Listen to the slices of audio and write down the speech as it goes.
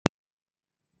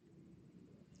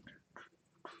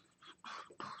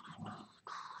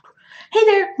Hey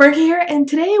there, Berg here, and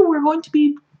today we're going to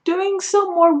be doing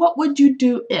some more What Would You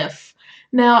Do If?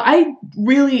 Now, I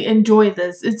really enjoy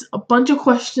this. It's a bunch of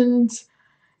questions,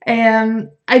 and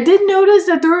I did notice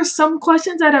that there are some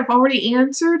questions that I've already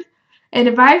answered, and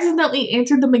if I accidentally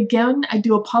answered them again, I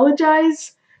do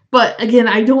apologize. But again,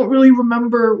 I don't really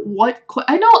remember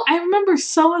I know I remember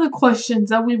some of the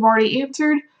questions that we've already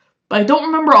answered, but I don't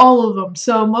remember all of them.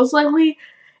 So most likely,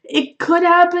 it could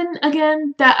happen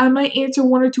again that I might answer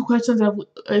one or two questions that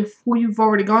if we've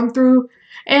already gone through,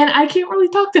 and I can't really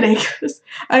talk today because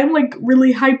I'm like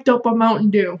really hyped up on Mountain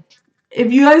Dew.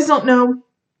 If you guys don't know,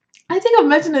 I think I've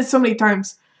mentioned this so many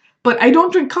times, but I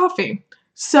don't drink coffee.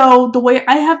 So the way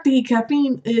I have to eat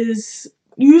caffeine is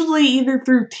usually either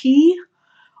through tea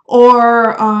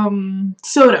or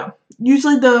soda.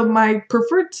 Usually the my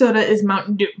preferred soda is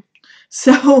Mountain Dew.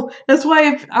 So that's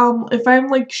why if I'm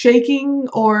like shaking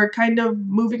or kind of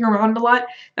moving around a lot,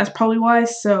 that's probably why.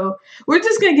 So we're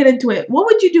just gonna get into it. What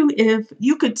would you do if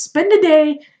you could spend a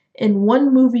day in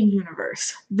one movie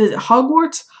universe? Visit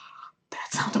Hogwarts?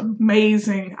 That sounds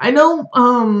amazing. I know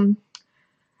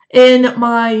in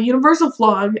my Universal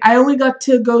vlog, I only got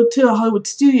to go to Hollywood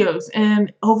Studios,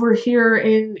 and over here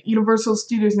in Universal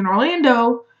Studios in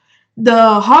Orlando,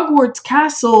 the Hogwarts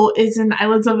Castle is in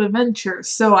Islands of Adventure,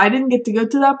 so I didn't get to go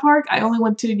to that park. I only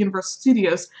went to Universal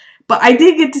Studios, but I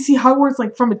did get to see Hogwarts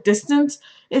like from a distance.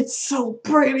 It's so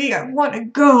pretty. I want to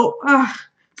go.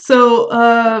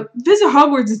 So, visit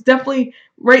Hogwarts is definitely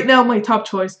right now my top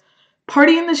choice.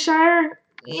 Party in the Shire,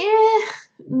 yeah,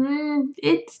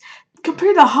 it's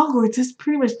compared to Hogwarts, it's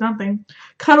pretty much nothing.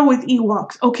 Cuddle with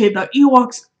Ewoks. Okay, the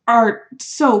Ewoks are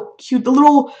so cute. The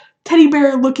little teddy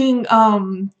bear looking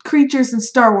creatures in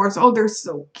Star Wars. Oh, they're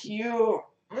so cute. Mm.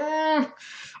 Oh,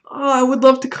 I would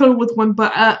love to cuddle with one,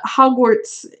 but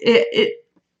Hogwarts,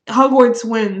 Hogwarts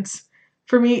wins.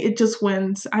 For me, it just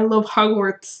wins. I love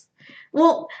Hogwarts.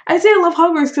 Well, I say I love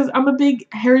Hogwarts because I'm a big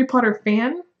Harry Potter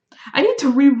fan. I need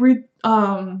to rewatch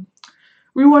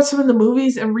some of the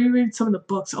movies and reread some of the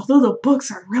books, although the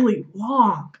books are really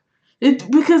long.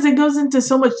 It because it goes into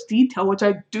so much detail, which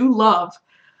I do love.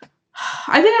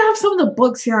 I think I have some of the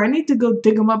books here. I need to go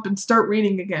dig them up and start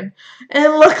reading again.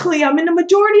 And luckily, I'm in the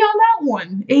majority on that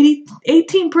one.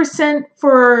 18%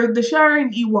 for the Shire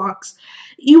and Ewoks.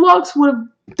 Ewoks would have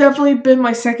definitely been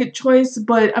my second choice,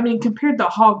 but I mean, compared to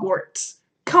Hogwarts,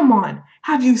 come on.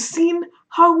 Have you seen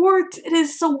Hogwarts? It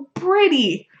is so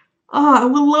pretty. I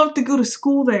would love to go to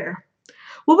school there.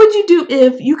 What would you do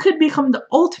if you could become the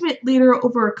ultimate leader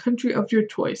over a country of your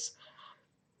choice?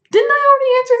 Didn't I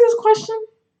already answer this question?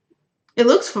 It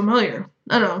looks familiar.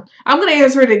 I don't know. I'm gonna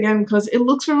answer it again because it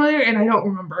looks familiar and I don't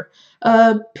remember.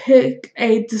 Pick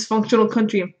a dysfunctional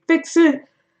country and fix it.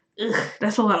 Ugh,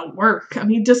 that's a lot of work. I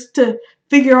mean, just to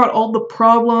figure out all the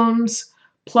problems.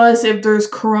 Plus, if there's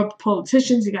corrupt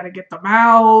politicians, you gotta get them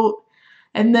out.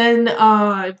 And then,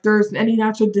 if there's any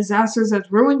natural disasters that's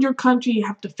ruined your country, you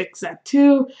have to fix that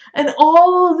too. And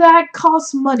all of that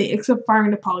costs money, except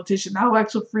firing a politician. That will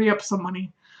actually free up some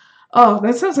money. Oh,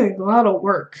 that sounds like a lot of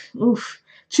work. Oof.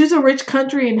 Choose a rich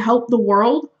country and help the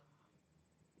world?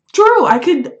 True, I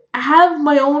could have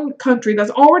my own country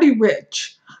that's already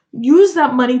rich. Use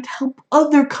that money to help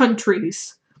other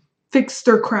countries fix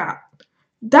their crap.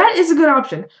 That is a good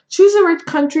option. Choose a rich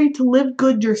country to live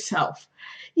good yourself.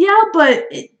 Yeah, but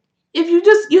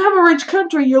if you have a rich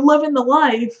country, you're living the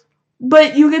life,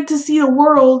 but you get to see the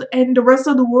world and the rest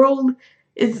of the world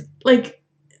is like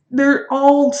they're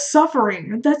all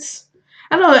suffering. That's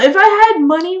I don't know. If I had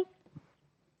money,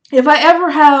 if I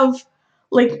ever have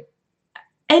like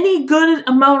any good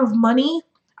amount of money,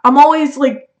 I'm always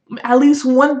like at least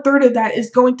one third of that is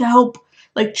going to help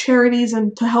like charities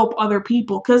and to help other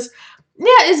people. Cause yeah,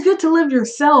 it's good to live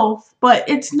yourself, but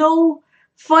it's no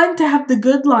fun to have the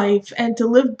good life and to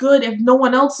live good if no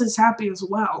one else is happy as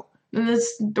well. And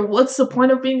what's the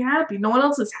point of being happy? No one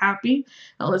else is happy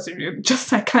unless you're just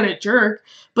that kind of jerk.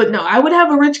 But no, I would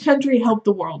have a rich country help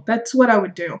the world. That's what I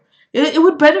would do. It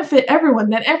would benefit everyone.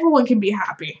 That everyone can be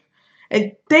happy.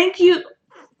 And thank you,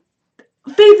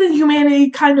 faith in humanity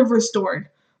kind of restored.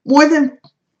 More than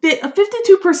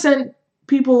 52%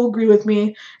 people agree with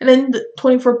me, and then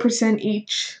 24%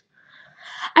 each.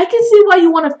 I can see why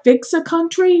you want to fix a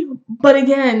country, but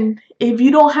again, if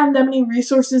you don't have that many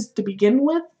resources to begin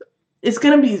with, it's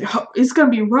gonna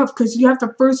be rough because you have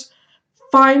to first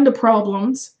find the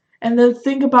problems and then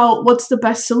think about what's the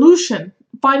best solution.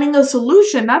 Finding a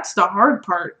solution, that's the hard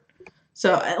part.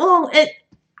 So, well,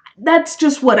 that's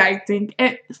just what I think.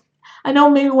 I know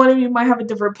maybe one of you might have a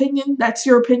different opinion. That's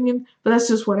your opinion, but that's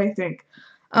just what I think.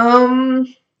 Um,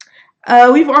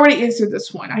 we've already answered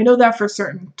this one. I know that for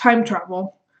certain. Time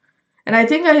travel. And I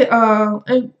think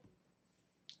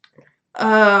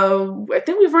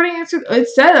we've already answered. It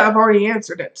said I've already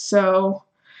answered it. So,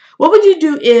 what would you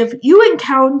do if you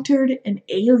encountered an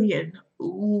alien?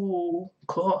 Ooh,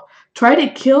 cool. Try to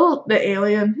kill the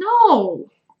alien? No.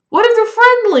 What if they're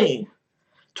friendly?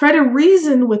 Try to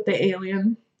reason with the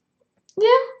alien? Yeah.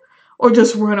 Or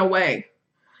just run away?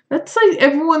 That's like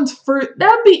everyone's first.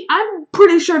 That'd be. I'm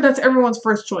pretty sure that's everyone's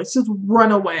first choice. Just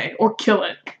run away or kill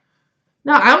it.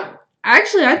 No,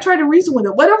 I try to reason with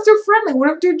it. What if they're friendly? What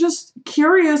if they're just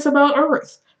curious about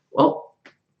Earth? Well,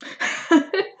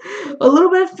 a little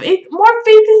bit of faith, more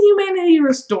faith in humanity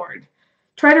restored.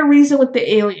 Try to reason with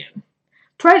the alien.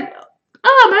 Try.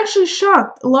 Oh, I'm actually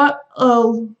shocked. Not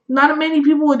many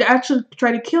people would actually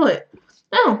try to kill it.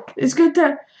 No, it's good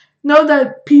to know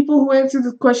that people who answer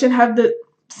this question have the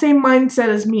same mindset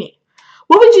as me.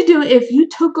 What would you do if you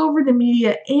took over the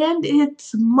media and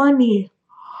its money?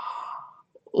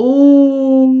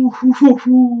 Oh,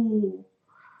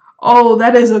 oh,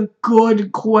 that is a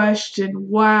good question.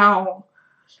 Wow.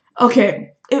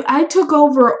 Okay, if I took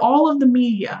over all of the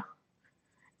media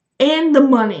and the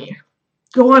money,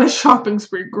 go on a shopping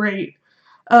spree, great.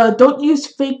 Don't use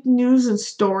fake news and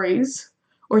stories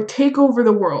or take over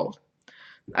the world.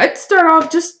 I'd start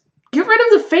off just get rid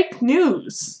of the fake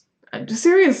news.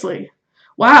 Seriously.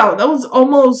 Wow, that was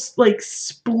almost like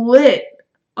split.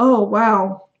 Oh,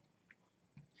 wow.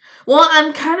 Well,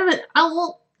 I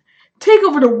won't take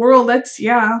over the world.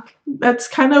 That's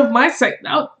kind of my second.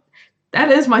 That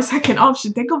is my second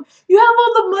option. You have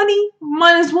all the money,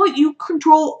 might as well you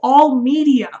control all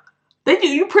media. Then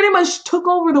you pretty much took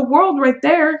over the world right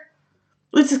there.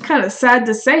 Which is kind of sad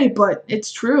to say, but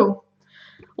it's true.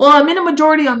 Well, I'm in a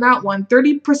majority on that one.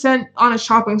 30% on a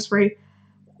shopping spree.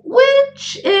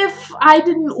 Which, if I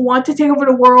didn't want to take over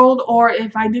the world, or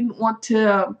if I didn't want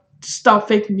to stop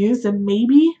fake news, then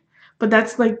maybe. But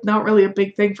that's like not really a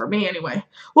big thing for me anyway.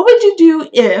 What would you do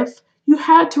if you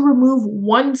had to remove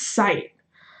one site?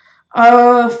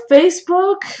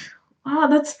 Facebook. Wow,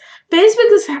 that's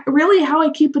Facebook is really how I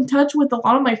keep in touch with a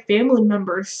lot of my family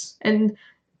members and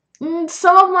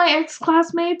some of my ex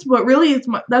classmates. But really,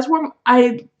 that's where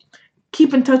I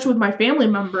keep in touch with my family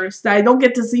members that I don't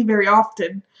get to see very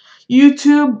often.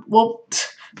 YouTube, well,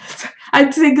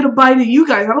 I'd say goodbye to you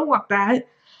guys. I don't want that.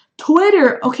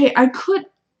 Twitter, okay, I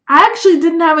actually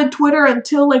didn't have a Twitter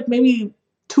until like maybe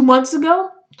 2 months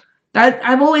ago. That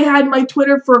I've only had my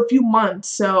Twitter for a few months,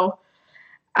 so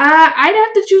I'd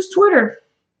have to choose Twitter.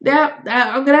 Yeah,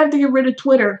 I'm gonna have to get rid of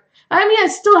Twitter. I mean, I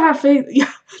still have faith.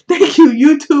 Yeah, thank you.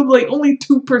 YouTube, like only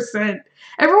 2%.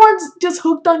 Everyone's just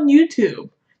hooked on YouTube.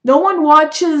 No one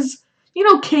watches,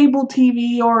 cable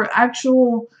TV or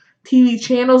actual TV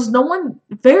channels. No one,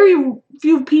 very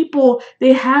few people,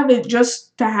 they have it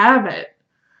just to have it.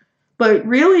 But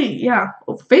really, yeah.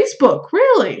 Oh, Facebook,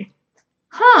 really?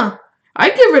 Huh. I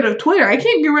get rid of Twitter. I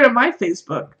can't get rid of my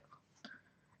Facebook.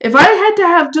 If I had to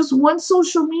have just one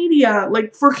social media,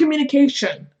 like for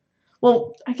communication,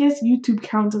 well, I guess YouTube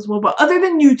counts as well, but other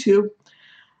than YouTube,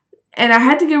 and I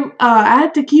had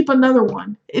to keep another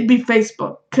one, it'd be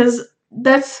Facebook, because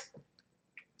that's,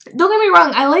 don't get me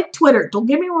wrong, I like Twitter, don't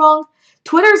get me wrong,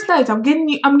 Twitter's nice, I'm getting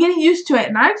used to it,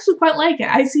 and I actually quite like it,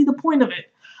 I see the point of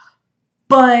it,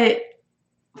 but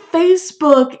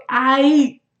Facebook,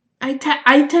 I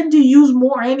tend to use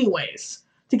more anyways,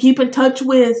 to keep in touch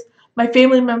with my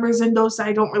family members and those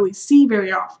I don't really see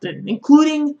very often,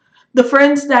 including the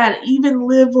friends that even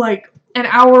live like an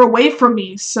hour away from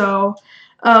me. So,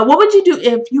 what would you do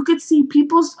if you could see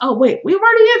people's? Oh wait, we've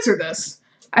already answered this.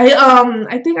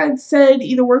 I think I said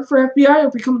either work for FBI or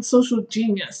become a social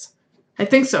genius. I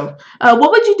think so.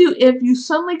 What would you do if you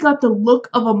suddenly got the look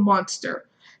of a monster?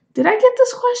 Did I get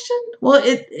this question? Well,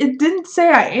 it didn't say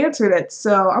I answered it,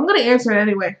 so I'm gonna answer it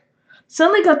anyway.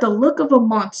 Suddenly got the look of a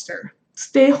monster.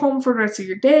 Stay home for the rest of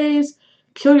your days.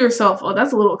 Kill yourself. Oh,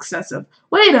 that's a little excessive.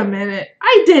 Wait a minute.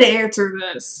 I did answer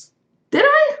this. Did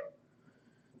I?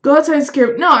 Go outside and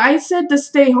scare. No, I said to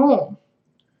stay home.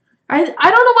 I don't know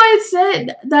why it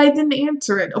said that I didn't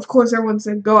answer it. Of course, everyone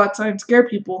said go outside and scare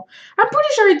people. I'm pretty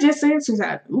sure I just answered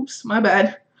that. Oops, my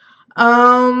bad.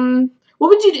 What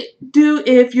would you do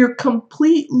if your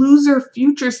complete loser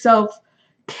future self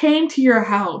came to your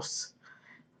house?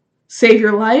 Save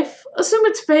your life, assume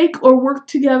it's fake, or work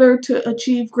together to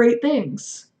achieve great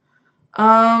things?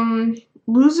 Um,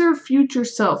 Loser future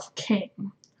self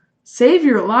came. Save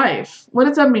your life. What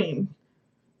does that mean?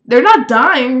 They're not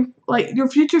dying. Like, your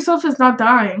future self is not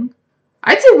dying.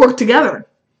 I'd say work together.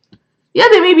 Yeah,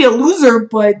 they may be a loser,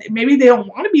 but maybe they don't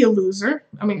want to be a loser.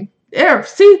 I mean, there,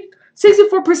 see,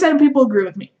 64% of people agree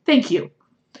with me. Thank you.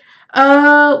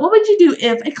 What would you do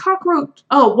if a cockroach?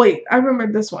 Oh wait, I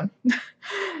remember this one.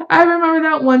 I remember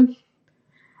that one.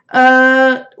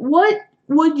 What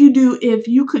would you do if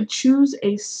you could choose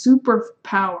a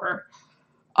superpower?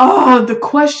 Oh, the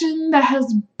question that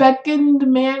has beckoned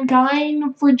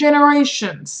mankind for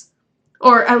generations,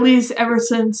 or at least ever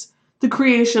since the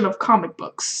creation of comic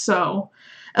books. So,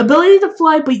 ability to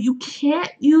fly, but you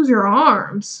can't use your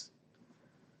arms.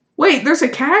 Wait, there's a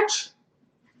catch?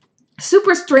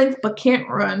 Super strength, but can't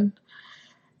run.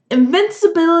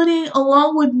 Invincibility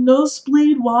along with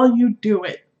nosebleed while you do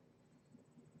it.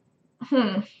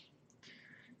 Hmm.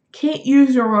 Can't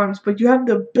use your arms, but you have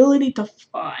the ability to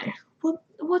fly.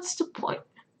 What's the point?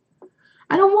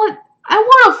 I don't want I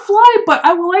want to fly, but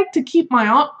I would like to keep my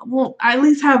arm. Well, I at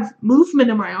least have movement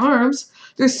in my arms.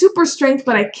 There's super strength,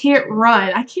 but I can't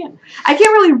run. I can't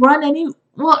really run any.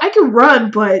 Well, I can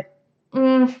run, but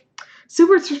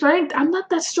super strength. I'm not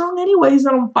that strong anyways,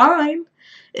 and I'm fine.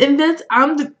 And this,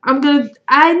 I'm gonna.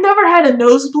 I never had a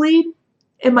nosebleed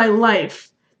in my life.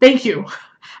 Thank you.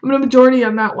 I'm the majority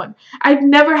on that one. I've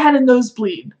never had a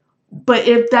nosebleed, but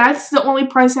if that's the only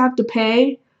price I have to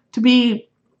pay to be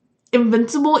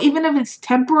invincible, even if it's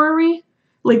temporary,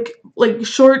 like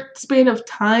short span of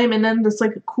time, and then there's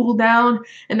like a cooldown,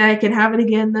 and then I can have it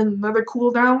again, then another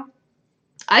cooldown.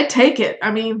 I take it.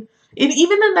 I mean,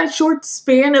 even in that short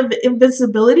span of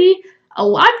invincibility, a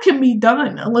lot can be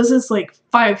done, unless it's like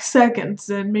 5 seconds,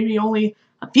 and maybe only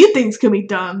a few things can be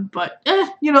done. But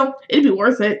it'd be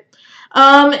worth it.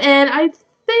 And I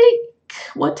think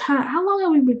what time? How long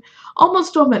have we been?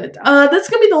 Almost 12 minutes. That's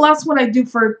gonna be the last one I do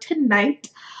for tonight.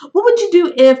 What would you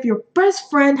do if your best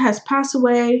friend has passed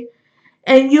away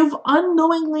and you've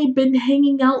unknowingly been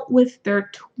hanging out with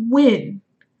their twin?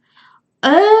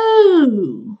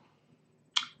 Oh.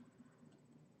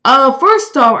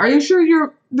 First off, are you sure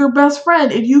you're their best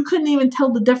friend if you couldn't even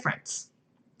tell the difference?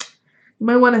 You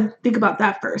might want to think about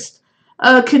that first.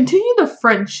 Continue the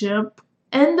friendship.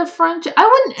 End the friendship. I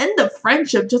wouldn't end the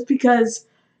friendship just because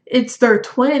it's their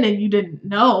twin and you didn't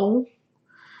know.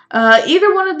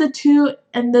 Either one of the two,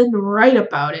 and then write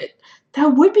about it. That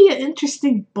would be an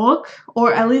interesting book,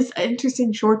 or at least an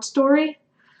interesting short story.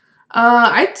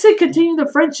 I'd say continue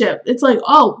the friendship. It's like,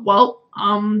 oh, well,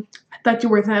 I thought you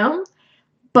were them,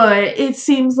 but it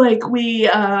seems like we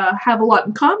have a lot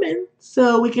in common,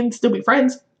 so we can still be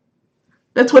friends.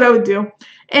 That's what I would do.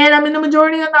 And I'm in the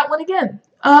majority on that one again.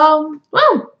 Well,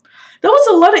 that was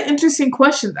a lot of interesting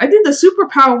questions. I think the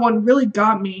superpower one really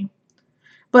got me.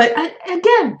 But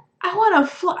again, I want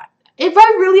to fly. If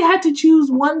I really had to choose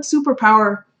one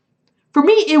superpower, for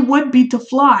me, it would be to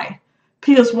fly.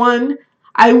 Because one,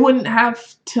 I wouldn't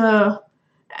have to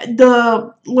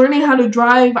the learning how to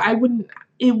drive.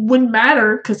 It wouldn't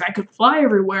matter because I could fly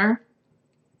everywhere.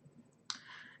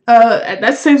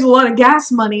 That saves a lot of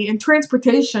gas money and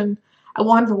transportation. I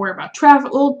won't have to worry about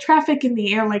traffic. Well, traffic in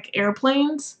the air, like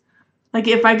airplanes. Like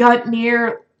if I got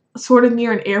sort of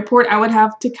near an airport, I would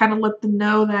have to kind of let them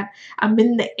know that I'm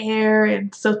in the air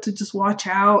and stuff to just watch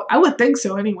out. I would think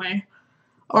so anyway.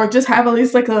 Or just have at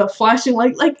least like a flashing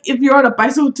light. Like if you're on a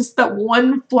bicycle, just that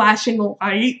one flashing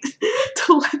light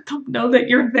to let them know that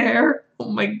you're there. Oh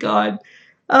my god.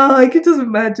 I can just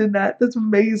imagine that. That's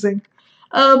amazing.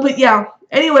 But yeah.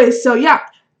 Anyway, so yeah,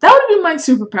 that would be my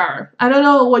superpower. I don't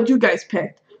know what you guys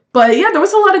picked. But yeah, there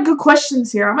was a lot of good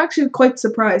questions here. I'm actually quite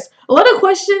surprised. A lot of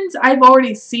questions I've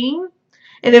already seen.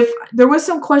 And if there was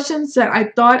some questions that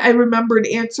I thought I remembered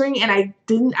answering and I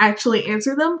didn't actually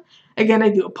answer them, again, I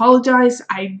do apologize.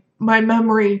 My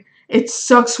memory, it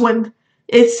sucks with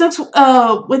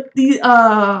the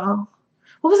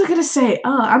what was I gonna say?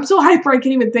 I'm so hyper I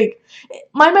can't even think.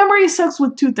 My memory sucks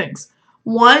with two things.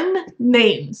 One,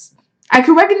 names. I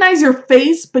can recognize your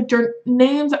face, but your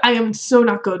names I am so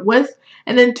not good with.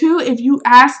 And then two, if you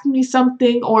asked me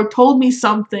something or told me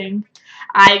something,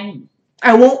 I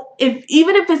I won't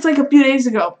even if it's like a few days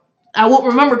ago, I won't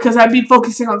remember because I'd be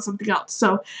focusing on something else.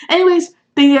 So anyways,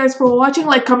 thank you guys for watching.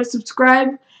 Like, comment, subscribe,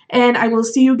 and I will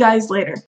see you guys later.